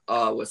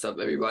What's up,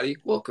 everybody?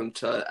 Welcome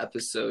to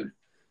episode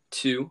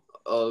 2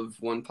 of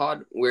One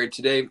Pod, where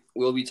today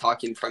we'll be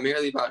talking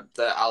primarily about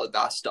the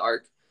Alabasta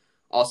arc.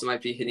 Also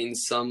might be hitting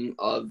some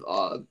of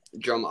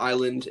Drum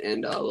Island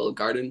and Little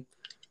Garden,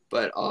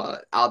 but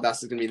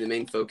Alabasta is going to be the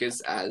main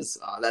focus as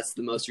that's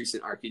the most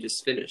recent arc you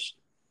just finished.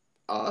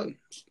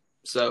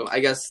 So I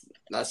guess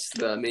that's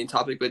the main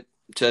topic, but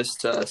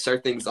just to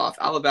start things off,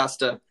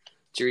 Alabasta,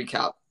 to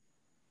recap,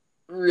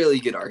 really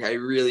good arc. I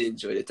really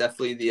enjoyed it.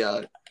 Definitely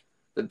the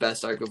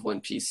best arc of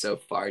One Piece so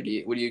far. Would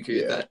you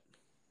agree with that?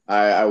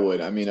 I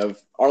would. I mean,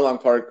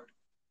 Arlong Park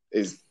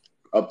is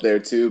up there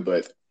too,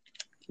 but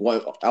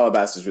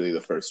Alabasta is really the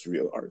first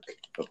real arc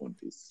of One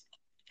Piece.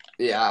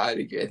 Yeah, I'd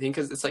agree. I think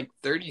because it's like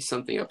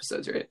 30-something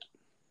episodes, right?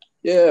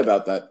 Yeah,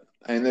 about that.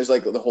 And there's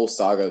like the whole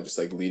saga just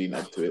like leading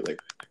up to it, like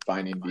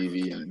finding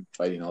Vivi and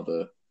fighting all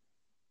the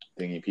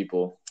thingy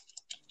people.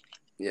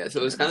 Yeah,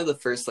 so it was kind of the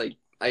first, like,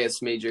 I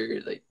guess, major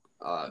like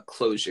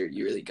closure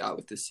you really got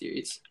with this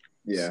series.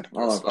 Yeah,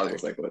 Arlong Park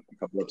was like what, a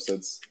couple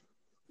episodes.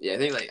 Yeah, I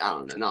think like I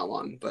don't know, not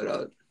long,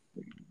 but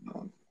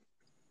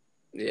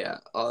yeah.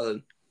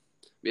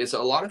 Yeah,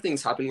 so a lot of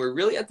things happened where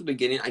really at the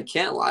beginning, I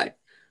can't lie,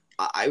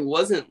 I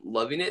wasn't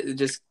loving it.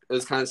 It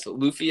was kind of so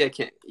Luffy.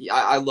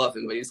 I love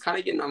him, but he was kind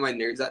of getting on my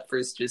nerves at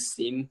first. Just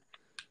seeing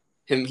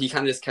him, he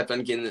kind of just kept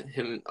on getting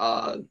him,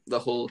 the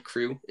whole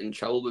crew in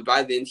trouble. But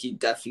by the end, he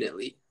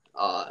definitely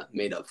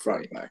made up for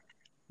it. Back.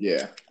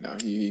 Yeah, no,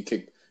 he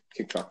kicked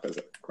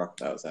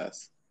Crocodile's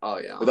ass. Oh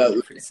yeah, without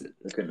Luffy,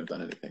 they couldn't have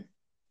done anything.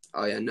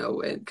 Oh yeah, no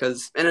way.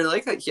 And I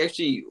like that he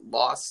actually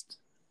lost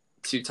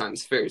 2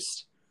 times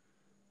first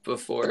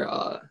before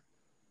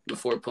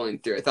pulling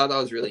through. I thought that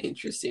was really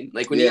interesting.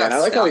 Like when he got I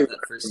like how he that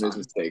first his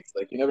mistakes.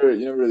 Like you never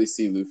really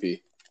see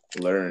Luffy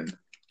learn,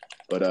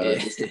 but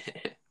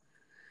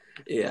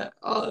yeah.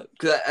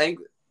 Because I think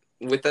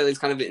with that, it's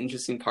kind of an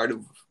interesting part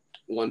of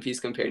One Piece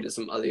compared to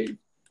some other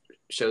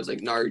shows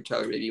like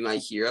Naruto or maybe My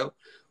Hero,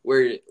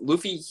 where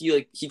Luffy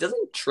he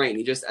doesn't train.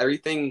 He just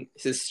everything.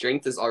 His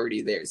strength is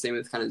already there. Same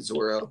with kind of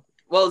Zoro.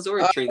 Well,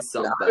 Zoro trains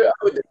some. I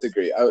would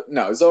disagree.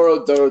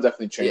 Zoro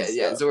definitely trains.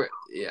 Yeah, Zoro.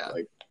 Yeah.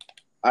 Like,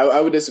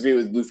 I would disagree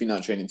with Luffy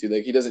not training too.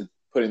 Like he doesn't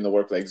put in the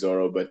work like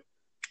Zoro, but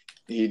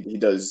he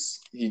does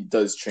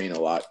train a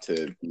lot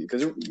to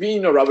because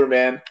being a rubber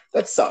man,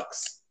 that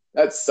sucks.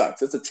 That's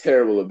a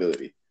terrible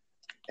ability.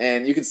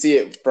 And you can see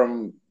it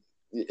from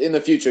in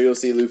the future, you'll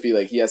see Luffy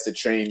like he has to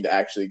train to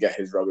actually get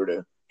his rubber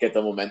to get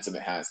the momentum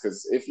it has.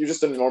 Because if you're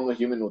just a normal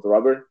human with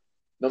rubber,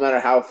 no matter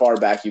how far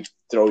back you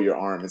throw your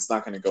arm, it's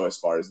not going to go as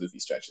far as Luffy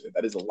stretches it.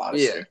 That is a lot of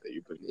strength that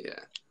you put in. Yeah.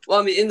 Well,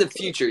 I mean, in the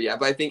future, yeah,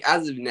 but I think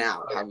as of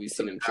now, have we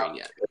seen him train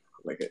yet?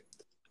 Like it.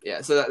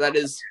 Yeah, so that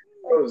is...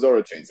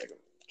 Zoro trains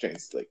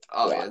like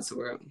oh, yeah,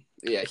 Zoro.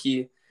 Yeah,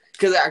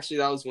 because actually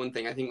that was one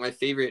thing. I think my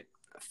favorite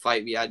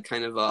fight we had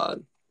kind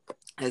of,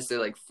 I'd say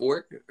like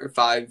 4 or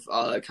 5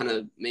 kind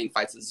of main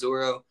fights with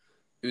Zoro,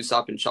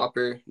 Usopp and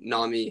Chopper,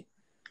 Nami,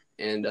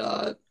 and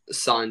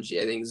Sanji.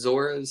 I think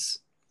Zoro's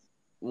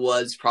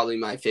was probably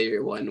my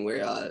favorite one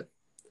where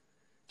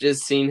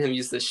just seeing him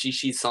use the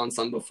Shishi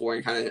Sansan before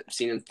and kind of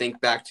seeing him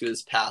think back to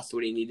his past,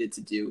 what he needed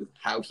to do,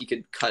 how he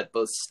could cut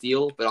both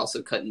steel but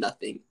also cut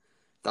nothing.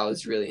 That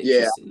was really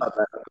interesting. Yeah,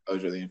 that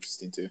was really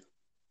interesting too.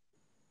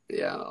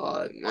 Yeah,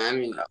 I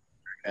mean...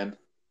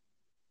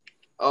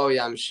 Oh,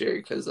 yeah, I'm sure,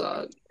 because...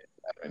 right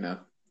now.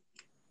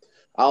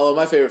 Although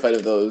my favorite fight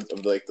of those,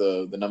 of like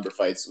the number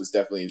fights, was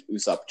definitely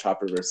Usopp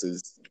Chopper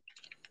versus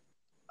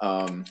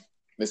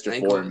Mr.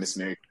 Four and Miss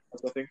Mary,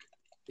 I think.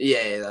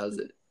 Yeah, that was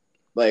it.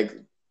 Like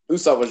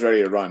Usopp was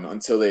ready to run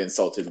until they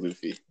insulted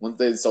Luffy. Once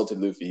they insulted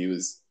Luffy, he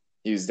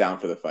was down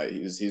for the fight. He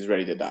was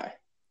ready to die.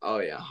 Oh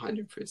yeah,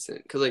 100%.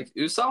 Because like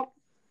Usopp,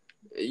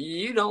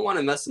 you don't want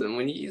to mess with him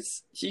when he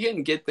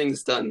can get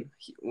things done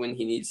when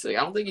he needs to. Like,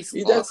 I don't think he's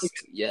lost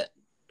yet.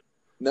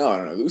 No.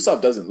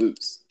 Usopp doesn't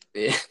lose.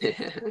 Yeah,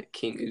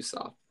 King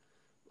Usopp.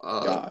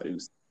 God,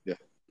 yeah.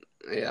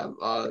 Yeah.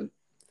 And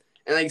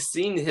like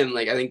seeing him,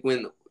 like I think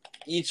when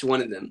each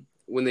one of them,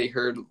 when they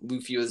heard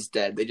Luffy was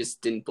dead, they just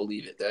didn't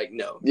believe it. They're like,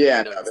 no.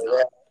 Yeah, no, they had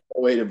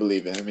no way to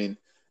believe it. I mean,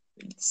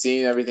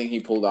 seeing everything he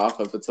pulled off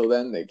up until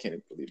then, they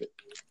can't believe it.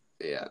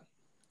 Yeah.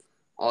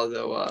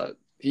 Although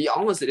he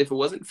almost did if it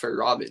wasn't for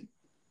Robin.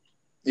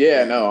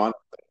 Yeah, no.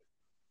 Honestly.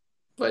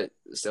 But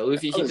so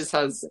Luffy,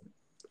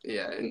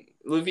 and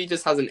Luffy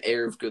just has an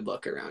air of good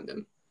luck around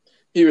him.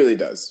 He really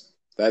does.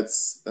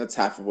 That's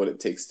half of what it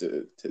takes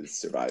to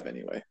survive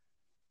anyway.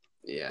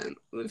 Yeah, and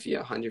Luffy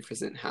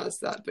 100% has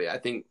that. But I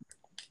think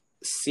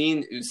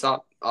seeing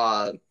Usopp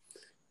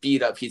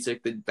beat up, he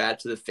took the bat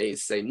to the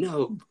face, saying,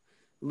 "No,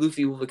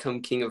 Luffy will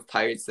become king of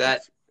pirates."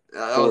 That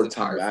was a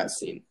powerful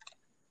scene.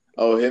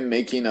 Oh, him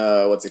making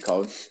what's it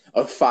called?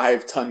 A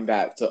 5-ton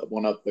bat to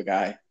one up the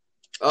guy.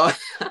 Oh,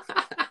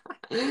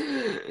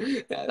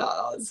 yeah, that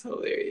was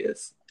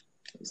hilarious.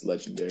 It was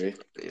legendary.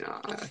 You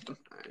know, I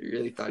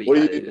really thought he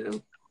had it in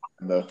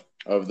him.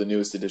 Of the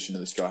newest edition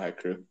of the Straw Hat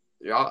Crew.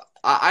 Yeah,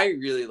 I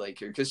really like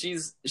her because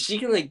she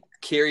can like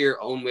carry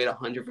her own weight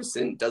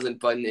 100%. Doesn't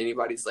button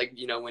anybody's, like,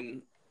 you know,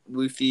 when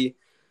Luffy,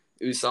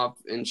 Usopp,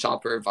 and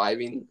Chopper are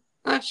vibing,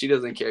 She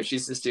doesn't care.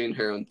 She's just doing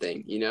her own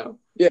thing, you know?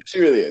 Yeah, she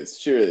really is.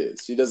 She really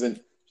is.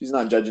 She's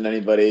not judging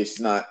anybody. She's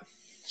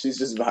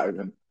just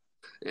vibing.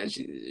 And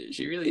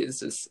she really is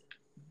just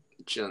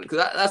chilling. Because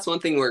that's one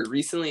thing where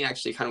recently,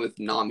 actually, kind of with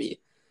Nami,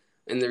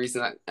 and the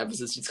reason that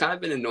episodes, she's kind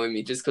of been annoying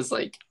me just because,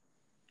 like,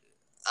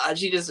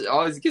 she just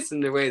always gets in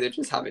their way. They're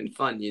just having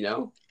fun, you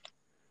know?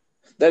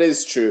 That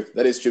is true.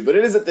 But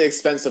it is at the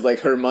expense of, like,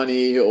 her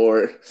money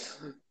or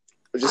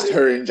just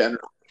her in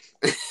general.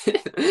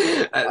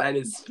 That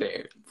is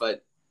fair.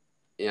 But,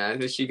 yeah, I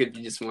wish she could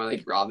be just more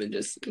like Robin,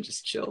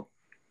 just chill.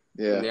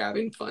 Yeah. They're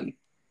having fun.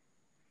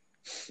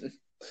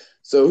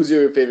 So who's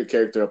your favorite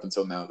character up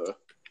until now, though?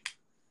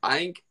 I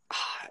think,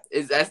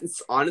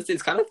 honestly,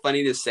 it's kind of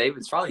funny to say, but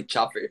it's probably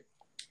Chopper.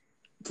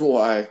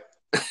 Why?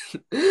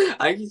 I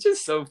think he's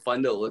just so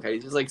fun to look at.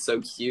 He's just like so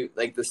cute.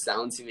 Like the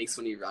sounds he makes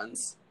when he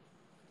runs.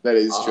 That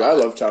is true. I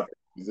love Chopper.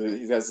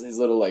 He has his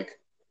little like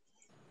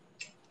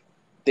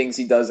things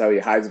he does, how he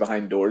hides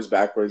behind doors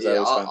backwards. Yeah,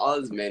 all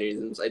his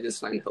mannerisms I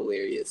just find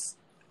hilarious.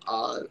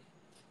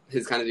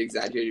 His kind of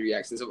exaggerated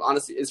reactions. So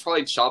honestly, it's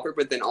probably Chopper,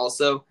 but then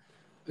also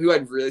who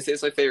I'd really say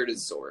is my favorite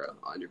is Zoro,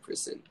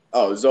 100%.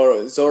 Oh,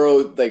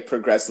 Zoro like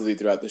progressively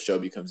throughout the show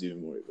becomes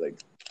even more like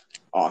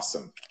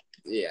awesome.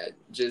 Yeah,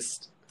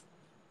 just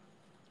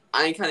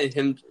I kind of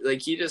him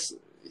like he just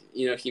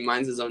he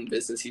minds his own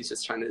business. He's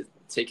just trying to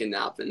take a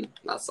nap, and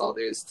that's all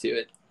there is to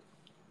it.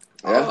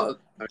 Yeah,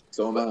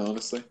 so am I,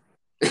 honestly.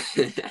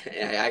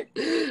 Yeah,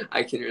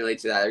 I can relate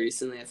to that.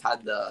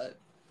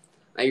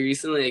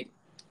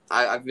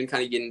 I've been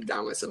kind of getting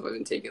down myself. I've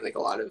been taking like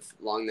a lot of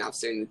long naps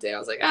during the day. I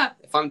was like,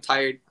 if I'm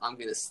tired, I'm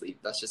gonna sleep.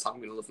 That's just how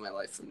I'm gonna live my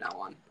life from now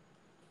on.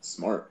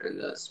 Smart.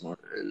 Smart.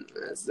 And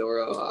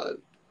Zoro,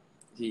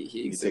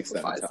 he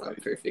exemplifies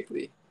that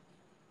perfectly.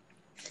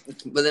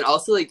 But then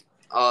also like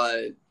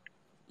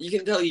you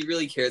can tell he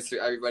really cares for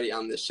everybody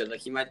on this show.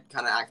 Like he might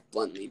kind of act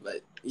bluntly,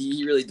 but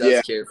he really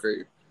does care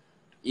for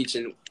each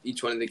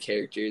one of the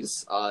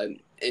characters.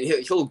 And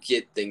he'll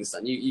get things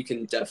done. You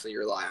can definitely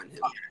rely on him.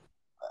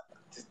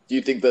 Do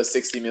you think the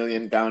 60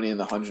 million bounty and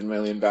the 100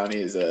 million bounty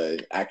is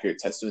an accurate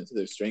testament to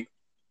their strength?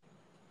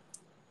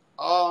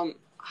 To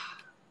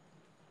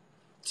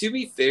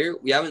be fair,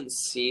 we haven't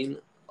seen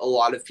a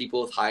lot of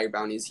people with higher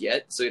bounties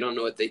yet, so we don't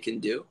know what they can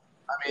do.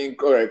 I mean,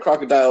 all right,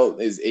 Crocodile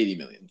is 80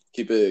 million.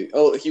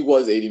 He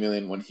was 80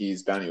 million when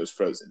his bounty was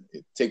frozen.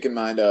 Take in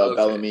mind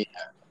Bellamy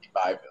at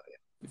 55 million.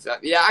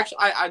 Exactly. Yeah, actually,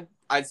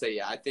 I'd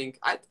say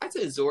I'd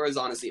say Zoro's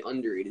honestly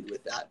underrated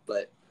with that,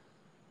 but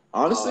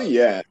honestly,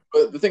 yeah.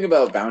 But the thing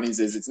about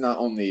bounties is it's not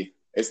only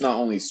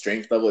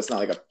strength level. It's not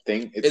like a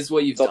thing. It's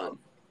what you've done.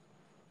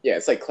 Yeah,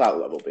 it's like clout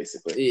level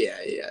basically.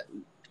 Yeah.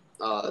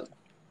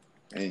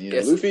 And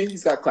Luffy,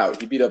 he's got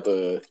clout. He beat up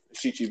a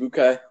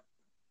Shichibukai.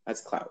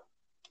 That's clout.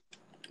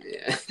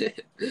 Yeah.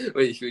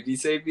 Wait, who did you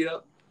say beat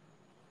up?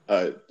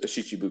 A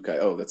Shichibukai.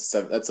 Oh, that's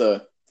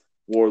a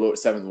warlord,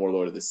 7th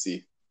warlord of the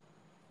sea.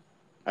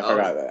 I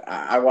forgot that.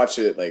 I watched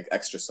it like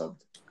extra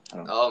subbed.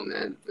 Oh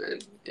man,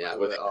 yeah.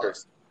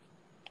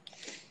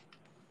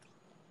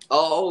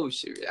 Oh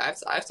shoot! I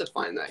have to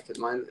find that because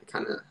mine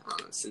kind of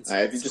since.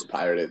 If you just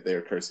pirate it,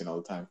 they're cursing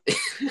all the time.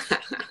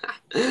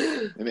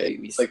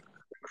 It's like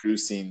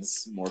cruise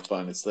scenes more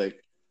fun. It's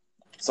like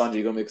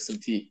Sanji, go make some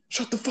tea.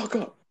 Shut the fuck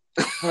up.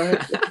 All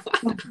right.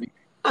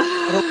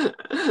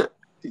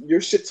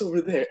 Your shit's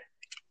over there.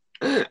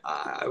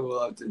 I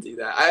will have to do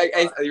that.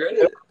 I read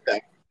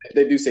it.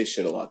 They do say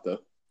shit a lot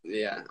though.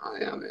 Yeah,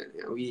 man.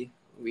 Yeah, we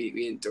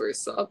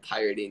endorse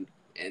pirating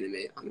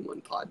anime on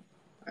one pod.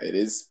 It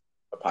is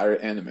a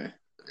pirate anime.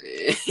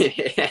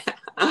 Yeah,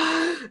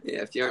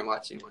 if you aren't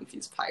watching One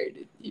Piece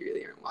pirated, you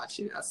really aren't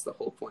watching it. That's the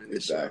whole point of the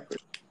show.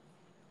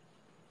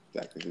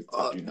 Exactly.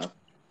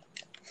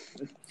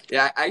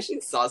 Yeah, I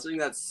actually saw something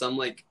that some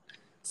like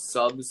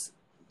subs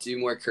do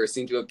more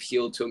cursing to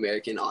appeal to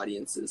American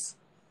audiences.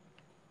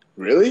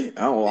 Really?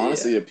 Oh, well,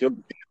 honestly, it appealed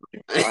to me.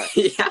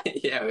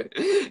 yeah,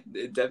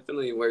 it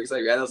definitely works.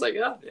 I was like,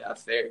 yeah,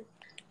 fair.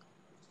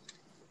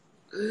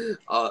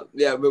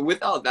 Yeah, but with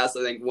Alabasta,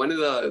 I think one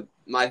of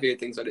my favorite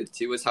things about it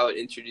too was how it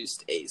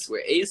introduced Ace.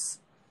 Where Ace,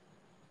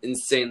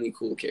 insanely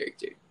cool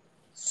character.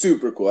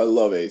 Super cool. I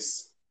love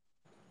Ace.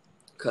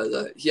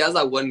 Because he has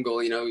that one goal,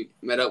 he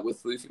met up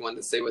with Luffy, wanted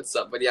to say what's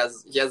up, but he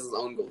has his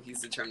own goal.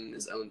 He's determining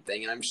his own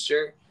thing, and I'm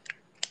sure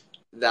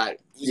that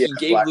he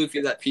gave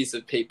Luffy that piece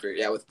of paper.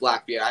 Yeah, with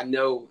Blackbeard. I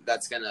know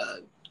that's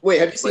gonna. Wait,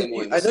 have you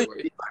seen? I know.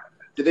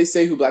 Did they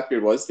say who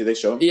Blackbeard was? Did they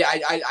show him? Yeah,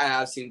 I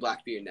have seen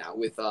Blackbeard now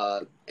with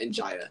and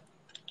Jaya.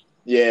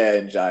 Yeah,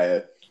 and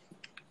Jaya.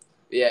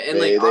 Yeah, and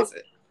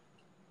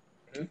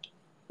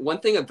one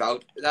thing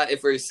about that,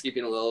 if we're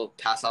skipping a little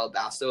past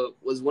Alabasta,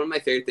 was one of my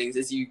favorite things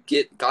is you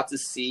got to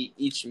see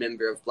each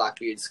member of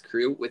Blackbeard's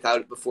crew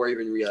before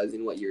even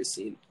realizing what you're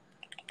seeing.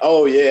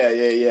 Oh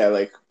yeah,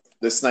 like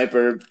the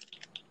sniper,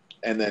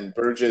 and then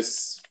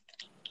Burgess.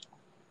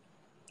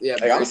 Yeah,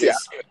 like, honestly, I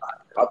don't even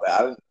talk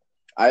about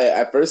that.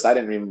 At first I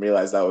didn't even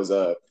realize that was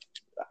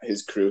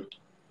his crew.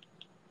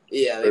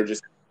 Yeah,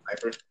 Burgess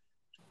sniper.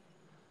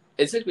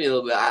 It took me a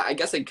little bit. I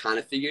guess I kind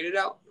of figured it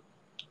out,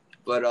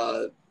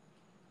 but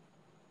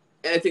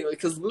And I think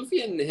because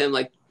Luffy and him,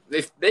 like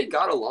they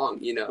got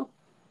along,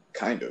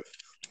 Kind of.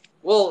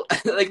 Well,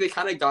 like they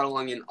kind of got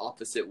along in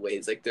opposite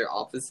ways. Like they're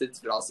opposites,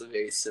 but also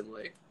very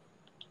similar.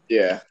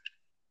 Yeah.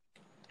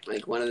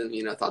 Like one of them,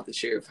 thought the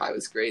cherry pie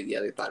was great. The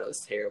other thought it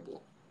was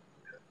terrible.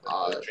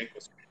 The drink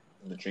was great.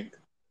 And the drink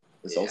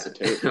was also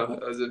terrible.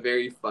 It was a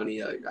very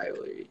funny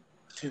rivalry.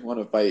 He didn't want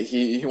to fight.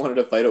 He wanted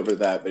to fight over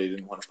that, but he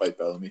didn't want to fight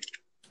Bellamy.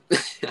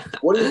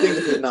 What do you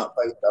think he did not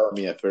fight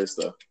Bellamy at first,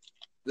 though?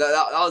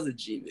 That was a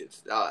G move.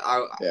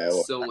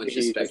 So much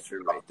respect for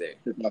him right there.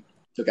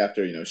 Took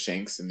after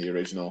Shanks in the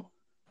original.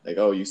 Like,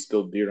 oh, you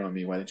spilled beer on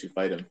me. Why didn't you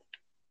fight him?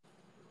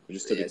 We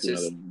just took it to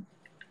another.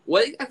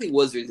 What exactly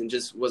was the reason?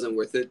 Just wasn't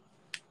worth it.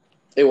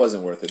 It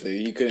wasn't worth it.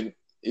 You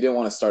didn't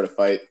want to start a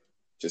fight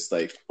just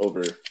like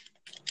over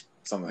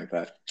something like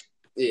that.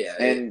 Yeah.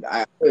 And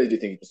I really do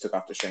think he just took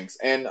off the Shanks.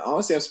 And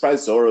honestly, I'm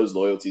surprised Zoro's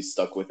loyalty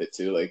stuck with it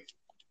too. Like,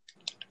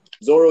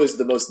 Zoro is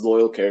the most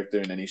loyal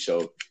character in any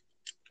show,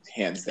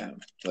 hands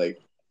down.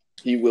 Like,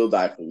 he will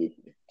die for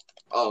Luffy.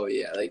 Oh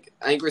yeah, like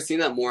I think we're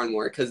seeing that more and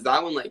more because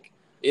that one, like,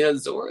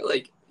 Zoro,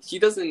 like he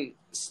doesn't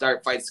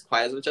start fights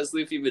quite as much as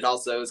Luffy, but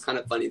also it was kind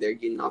of funny they're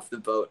getting off the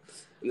boat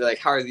and they're like,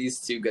 how are these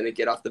two gonna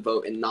get off the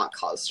boat and not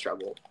cause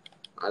trouble?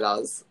 That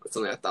was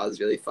something I thought was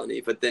really funny.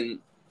 But then,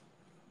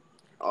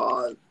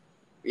 I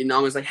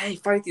was like, hey,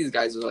 fight these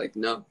guys. I was like,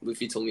 no,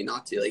 Luffy told me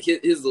not to. Like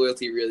his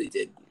loyalty really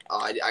did.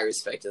 I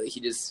respect it. Like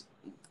he just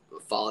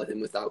followed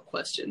him without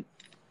question.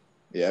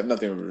 Yeah, I have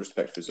nothing but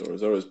respect for Zoro.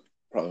 Zoro's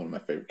probably one of my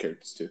favorite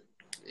characters too.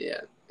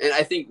 Yeah. And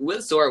I think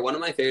with Zoro, one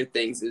of my favorite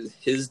things is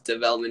his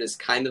development is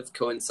kind of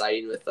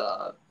coinciding with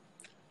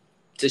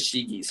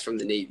Tashigi's from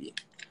the Navy.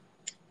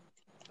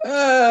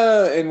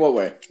 In what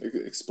way?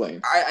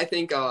 Explain. I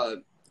think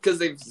because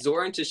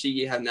Zoro and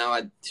Tashigi have now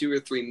had 2 or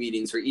 3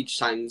 meetings where each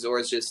time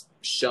Zoro's just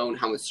shown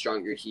how much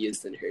stronger he is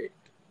than her.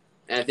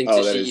 And I think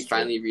Tashigi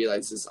finally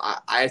realizes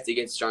I have to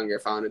get stronger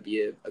if I want to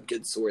be a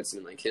good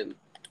swordsman like him.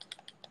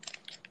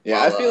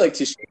 Yeah, I feel like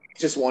Tashigi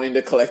just wanting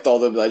to collect all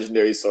the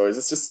legendary swords.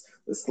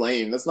 It's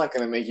lame. That's not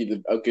going to make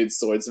you a good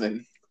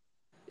swordsman.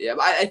 Yeah,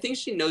 but I think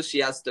she knows she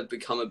has to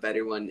become a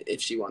better one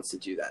if she wants to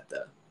do that,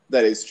 though.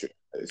 That is true.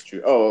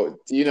 Oh,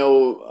 do you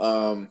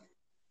know,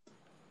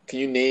 can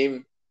you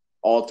name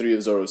all 3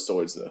 of Zoro's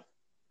swords, though?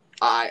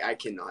 I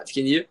cannot.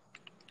 Can you?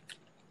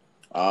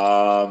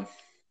 I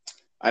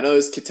know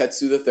there's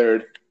Kitetsu the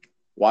Third,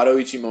 Wado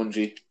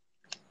Ichimonji.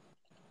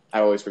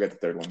 I always forget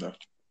the 3rd one, though.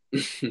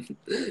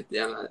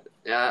 Yeah,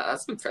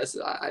 that's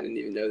impressive. I didn't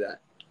even know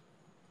that.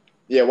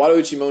 Yeah, Wado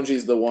Ichimonji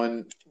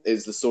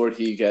is the sword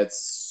he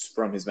gets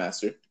from his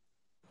master.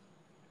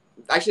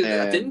 Actually,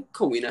 didn't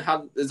Kuina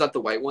have? Is that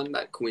the white one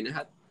that Kuina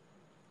had?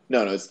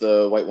 No, it's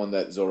the white one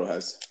that Zoro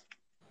has.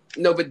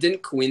 No, but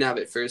didn't Kuina have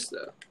it first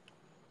though?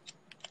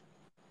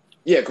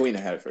 Yeah, Kuina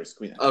had it first.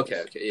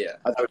 Okay, yeah.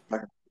 I thought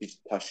it was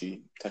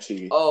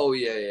Tashigi. Oh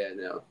yeah,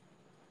 no.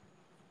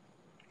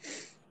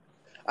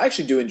 I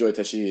actually do enjoy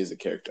Tashigi as a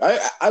character.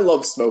 I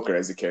love Smoker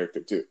as a character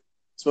too.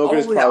 Smoker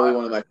is probably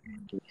one of my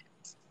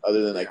favorites,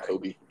 other than like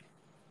Kobe.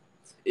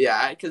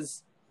 Yeah,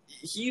 because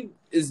he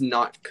is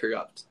not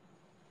corrupt.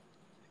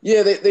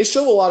 Yeah, they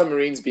show a lot of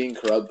Marines being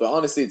corrupt, but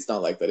honestly, it's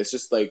not like that. It's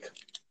just like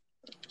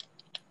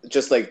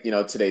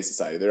today's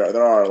society.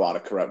 There are a lot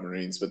of corrupt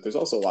Marines, but there's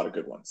also a lot of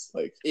good ones.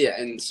 Like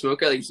and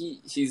Smoker, like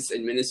he's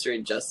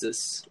administering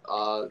justice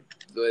the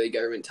way the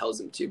government tells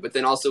him to. But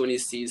then also when he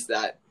sees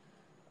that,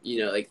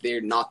 like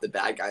they're not the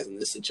bad guys in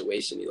this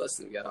situation, he lets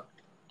them go.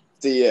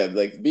 So yeah,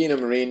 like being a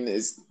Marine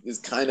is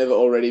kind of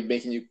already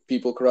making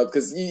people corrupt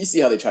because you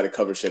see how they try to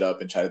cover shit up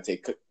and try to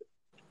take credit.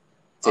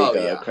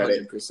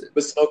 100%.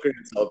 But Smoker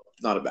himself,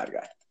 not a bad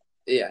guy.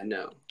 Yeah,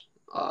 no.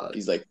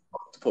 He's like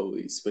the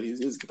police, but he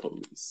is the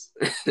police.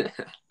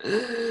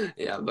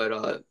 Yeah,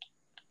 but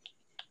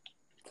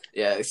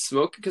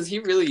Smoker, because he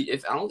really,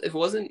 if it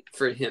wasn't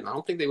for him, I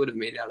don't think they would have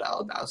made it out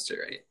of Alabasta,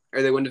 right?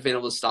 Or they wouldn't have been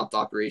able to stop the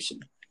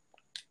operation.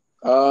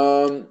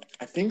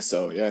 I think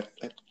so. Yeah.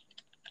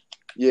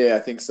 I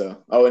think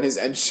so. Oh, and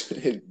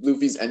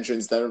Luffy's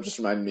entrance, that just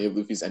reminded me of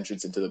Luffy's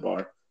entrance into the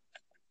bar.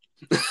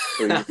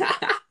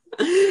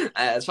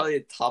 That's probably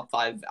a top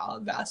 5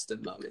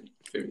 Alabasta moment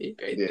for me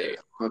right there.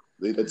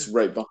 That's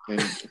right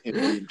behind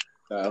him.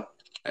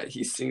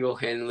 He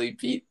single-handedly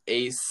beat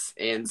Ace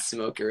and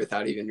Smoker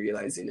without even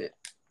realizing it.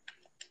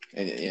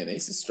 And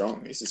Ace is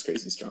strong. Ace is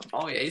crazy strong.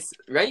 Oh, yeah, Ace.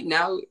 Right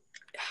now,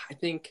 I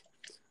think,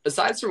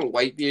 aside from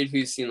Whitebeard,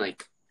 who's seen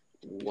like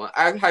one.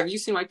 Have you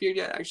seen Whitebeard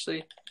yet?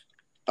 Actually.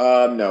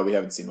 No, we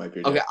haven't seen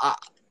Whitebeard. Okay, yet.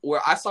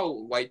 Where I saw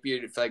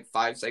Whitebeard for like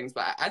 5 seconds,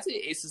 but I'd say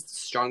Ace is the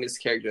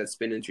strongest character that's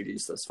been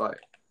introduced thus far.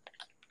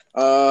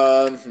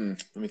 Let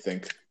me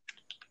think.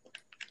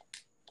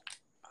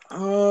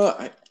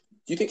 Do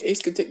you think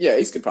Ace could take? Yeah,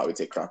 Ace could probably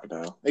take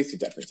Crocodile. Ace could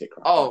definitely take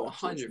Crocodile.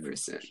 Oh,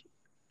 100%.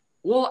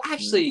 Well,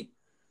 actually,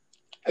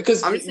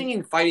 because I'm just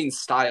thinking fighting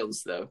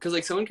styles though, because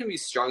like someone can be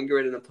stronger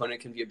and an opponent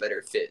can be a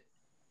better fit.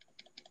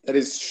 That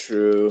is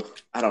true.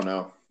 I don't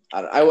know.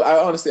 I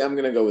honestly, I'm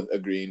gonna go with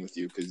agreeing with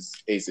you because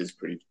Ace is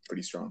pretty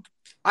strong.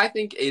 I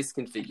think Ace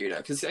can figure it out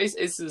because Ace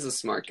is a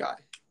smart guy.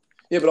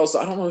 Yeah, but also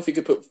I don't know if he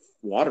could put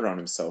water on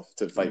himself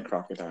to fight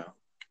Crocodile.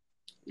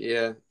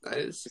 Yeah, that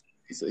is.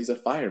 He's a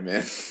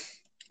fireman.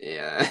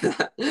 Yeah.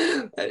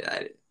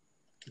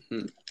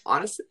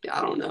 Honestly,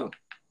 I don't know.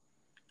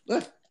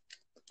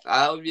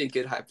 That would be a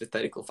good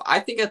hypothetical. I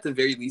think at the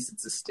very least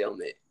it's a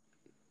stalemate.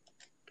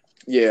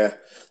 Yeah.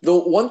 The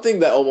one thing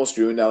that almost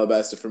ruined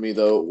Alabasta for me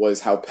though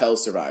was how Pell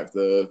survived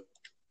the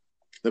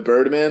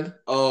Birdman.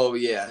 Oh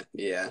yeah.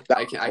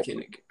 I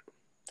can.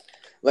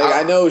 Like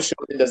I know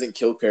Shonen doesn't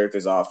kill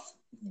characters off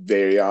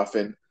very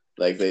often.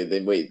 Like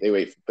they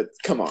wait, but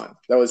come on,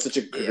 that was such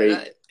a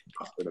great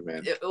for the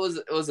man. It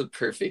was a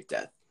perfect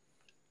death.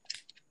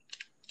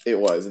 It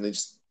was, and they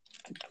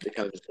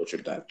kind of just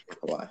butchered that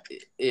a lot.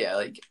 Yeah,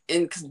 like,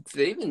 and because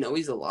they even know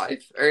he's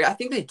alive, or I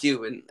think they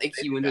do, and like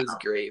he went to his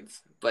grave,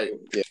 but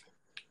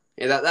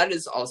yeah, that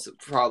is also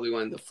probably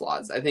one of the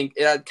flaws. I think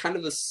it had kind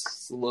of a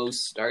slow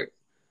start.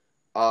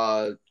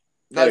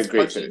 That's a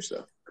great finish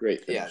though.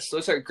 Great finish. Yeah,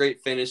 slow start,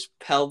 great finish.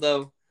 Pell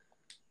though,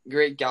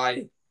 great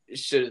guy,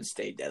 should have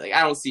stayed dead. Like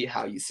I don't see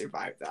how you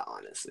survived that,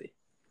 honestly.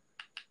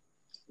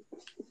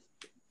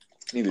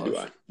 Neither do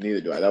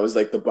I. That was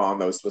like the bomb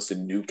that was supposed to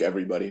nuke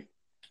everybody.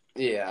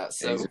 Yeah,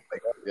 so like,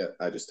 yeah,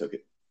 I just took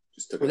it.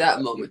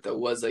 That moment though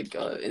was like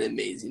an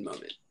amazing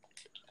moment.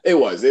 It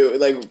was.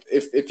 Like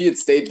if he had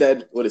stayed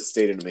dead, would have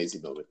stayed an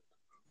amazing moment.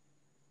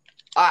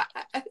 I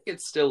think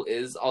it still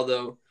is.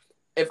 Although,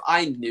 if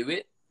I knew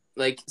it,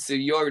 like, so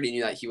you already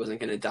knew that he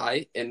wasn't going to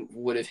die, and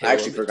would have hit a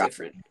little bit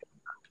different.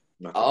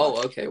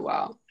 Oh, okay,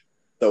 wow.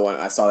 So when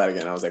I saw that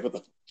again, I was like, "What the?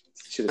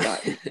 He should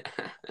have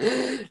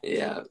died."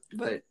 Yeah,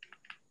 but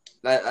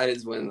that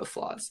is one of the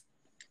flaws.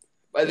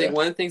 But I think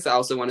one of the things I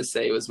also want to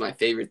say was my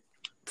favorite,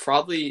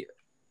 probably.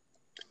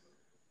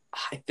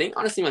 I think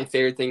honestly, my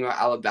favorite thing about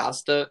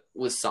Alabasta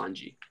was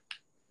Sanji.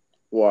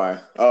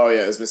 Why? Oh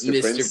yeah, it was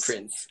Mr.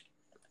 Prince.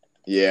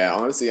 Yeah,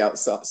 honestly,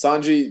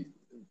 Sanji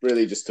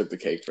really just took the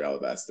cake for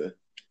Alabasta.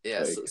 Yeah,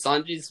 like, so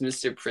Sanji's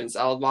Mr. Prince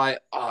alibi.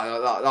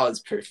 Oh, that was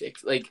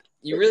perfect. Like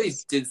you really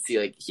did see,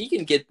 like he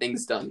can get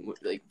things done,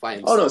 like by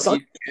himself. Oh no,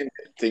 Sanji can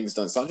get things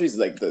done. Sanji's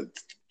like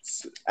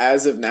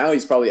as of now,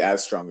 he's probably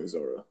as strong as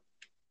Zoro.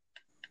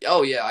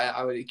 Oh yeah,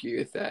 I would agree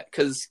with that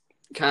because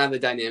kind of the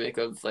dynamic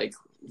of like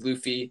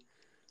Luffy,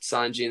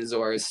 Sanji, and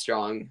Zoro is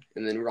strong,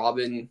 and then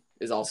Robin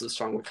is also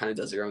strong, but kind of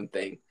does her own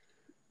thing.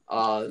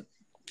 And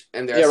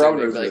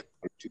Robin is like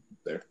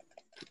there.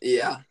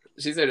 Yeah,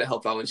 she's there to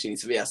help out when she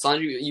needs to. But yeah,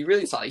 Sanji, you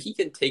really saw like, he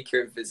can take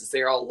care of business.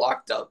 They're all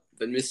locked up,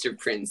 but Mr.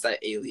 Prince, that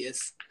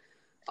alias,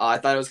 I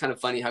thought it was kind of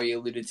funny how he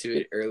alluded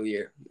to it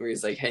earlier, where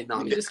he's like, "Hey,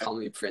 Nami, just call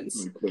me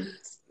Prince," and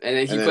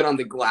then he put on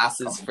the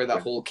glasses for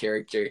that whole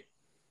character.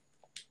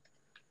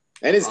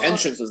 And his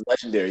entrance was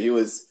legendary. He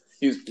was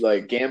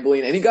like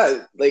gambling, and he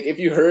got like if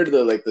you heard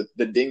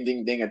the ding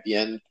ding ding at the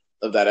end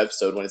of that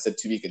episode when it said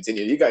to be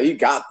continued, he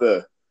got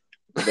the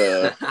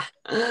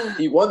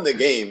he won the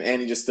game,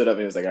 and he just stood up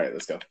and he was like, "All right,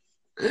 let's go."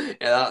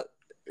 Yeah,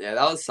 that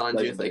was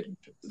Sanji with like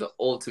the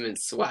ultimate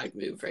swag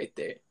move right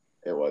there.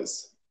 It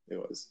was.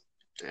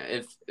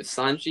 If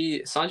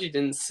Sanji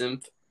didn't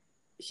simp,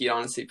 he'd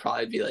honestly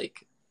probably be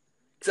like,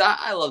 because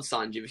I love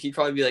Sanji, but he'd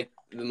probably be like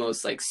the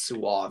most like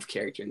suave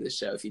character in the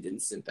show if he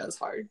didn't simp as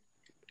hard.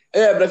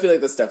 Yeah, but I feel like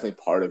that's definitely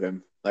part of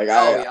him. Like,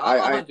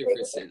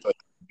 100%.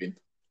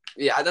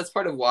 Yeah, that's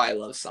part of why I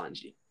love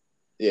Sanji.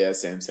 Yeah,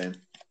 same.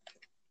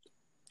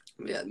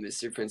 Yeah,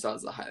 Mr. Prince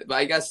was the highlight. But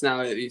I guess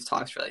now that we've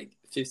talked for like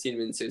 15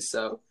 minutes or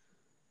so,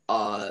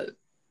 how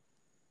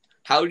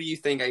do you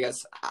think, I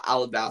guess,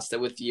 Alabasta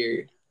with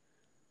your...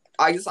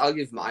 I guess I'll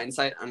give my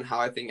insight on how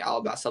I think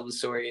Alabasta told the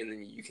story, and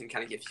then you can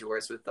kind of give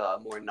yours with a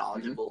more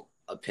knowledgeable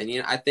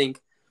opinion. I think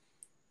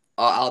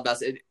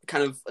Alabasta, it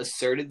kind of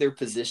asserted their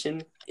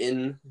position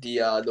in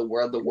the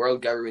world. The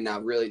world government now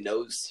really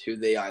knows who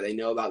they are. They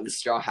know about the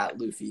Straw Hat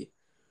Luffy.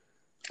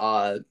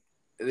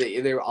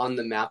 They're on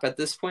the map at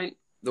this point.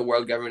 The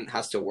world government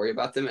has to worry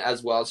about them,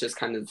 as well as just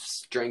kind of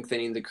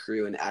strengthening the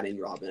crew and adding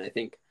Robin. I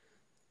think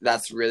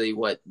that's really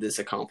what this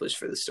accomplished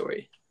for the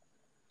story.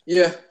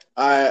 Yeah,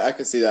 I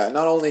can see that.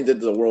 Not only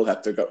did the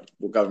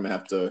government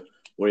have to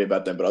worry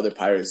about them, but other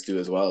pirates do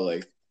as well.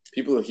 Like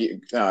people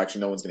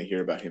actually no one's going to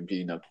hear about him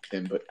beating up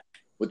him, but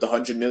with the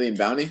 100 million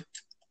bounty,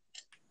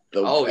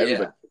 everybody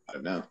about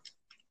it now.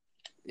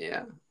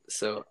 Yeah.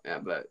 So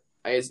but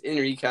I guess in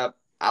recap,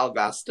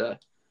 Alabasta,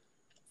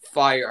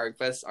 fire arc,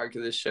 best arc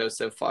of the show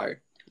so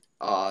far.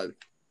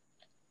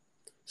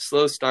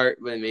 Slow start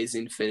but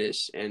amazing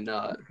finish, and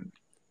I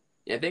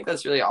think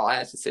that's really all I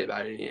have to say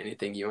about it.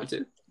 Anything you want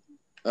to?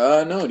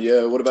 No.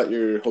 Yeah. What about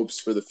your hopes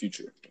for the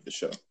future of the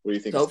show? What do you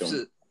think it's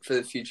going? For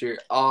the future?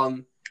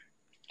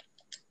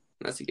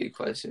 That's a good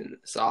question.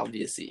 So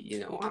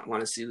obviously, I want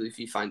to see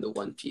Luffy find the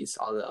One Piece,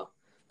 although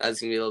that's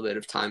gonna be a little bit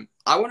of time.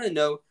 I want to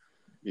know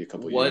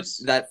what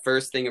that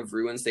first thing of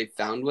ruins they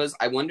found was.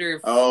 I wonder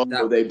if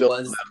they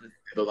built on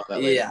that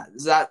later. Yeah,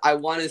 that I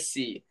want to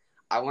see.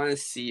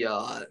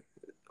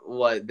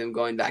 What them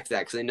going back to that,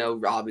 because I know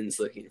Robin's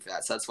looking for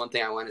that. So that's one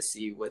thing I want to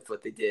see with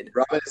what they did.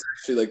 Robin is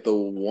actually like the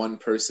one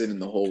person in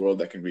the whole world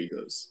that can read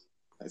those.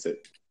 That's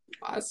it.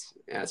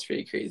 That's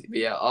pretty crazy. But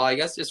yeah, I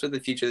guess just with the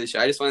future of the show,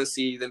 I just want to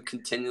see them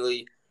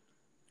continually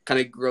kind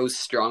of grow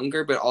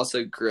stronger, but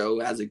also grow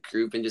as a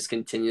group and just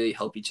continually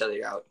help each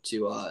other out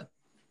to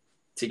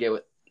get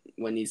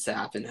what needs to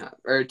happen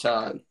or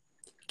to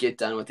get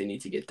done what they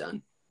need to get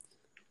done.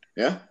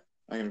 Yeah,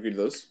 I can agree to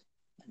those.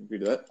 I can agree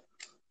to that.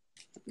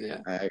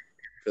 Yeah.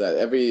 For that,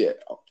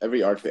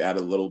 every arc they add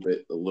a little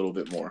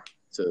bit more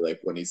to like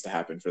what needs to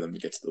happen for them to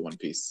get to the One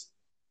Piece.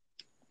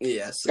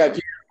 Yeah, so,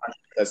 Skypiea,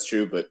 that's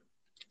true, but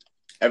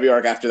every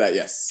arc after that,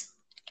 yes.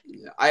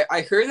 Yeah,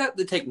 I heard that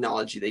the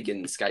technology they get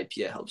in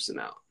Skypiea helps them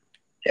out.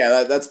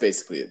 Yeah, that's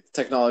basically it.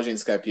 Technology in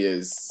Skypiea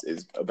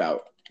is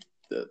about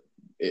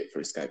it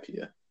for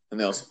Skypiea, and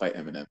they also fight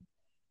Eminem.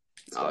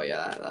 Oh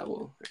yeah, that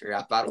will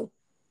rap battle.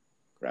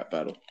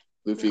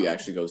 Luffy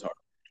actually goes hard.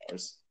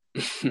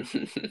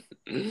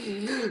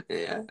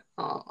 Yeah,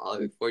 I'll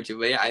look forward to it.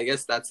 But yeah, I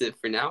guess that's it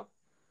for now.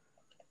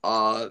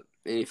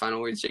 Any final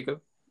words,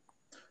 Jacob?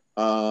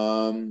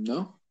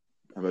 No.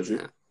 How about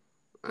you?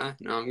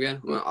 No, I'm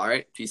good. Well, all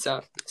right. Peace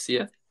out. See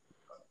ya.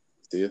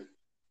 See ya.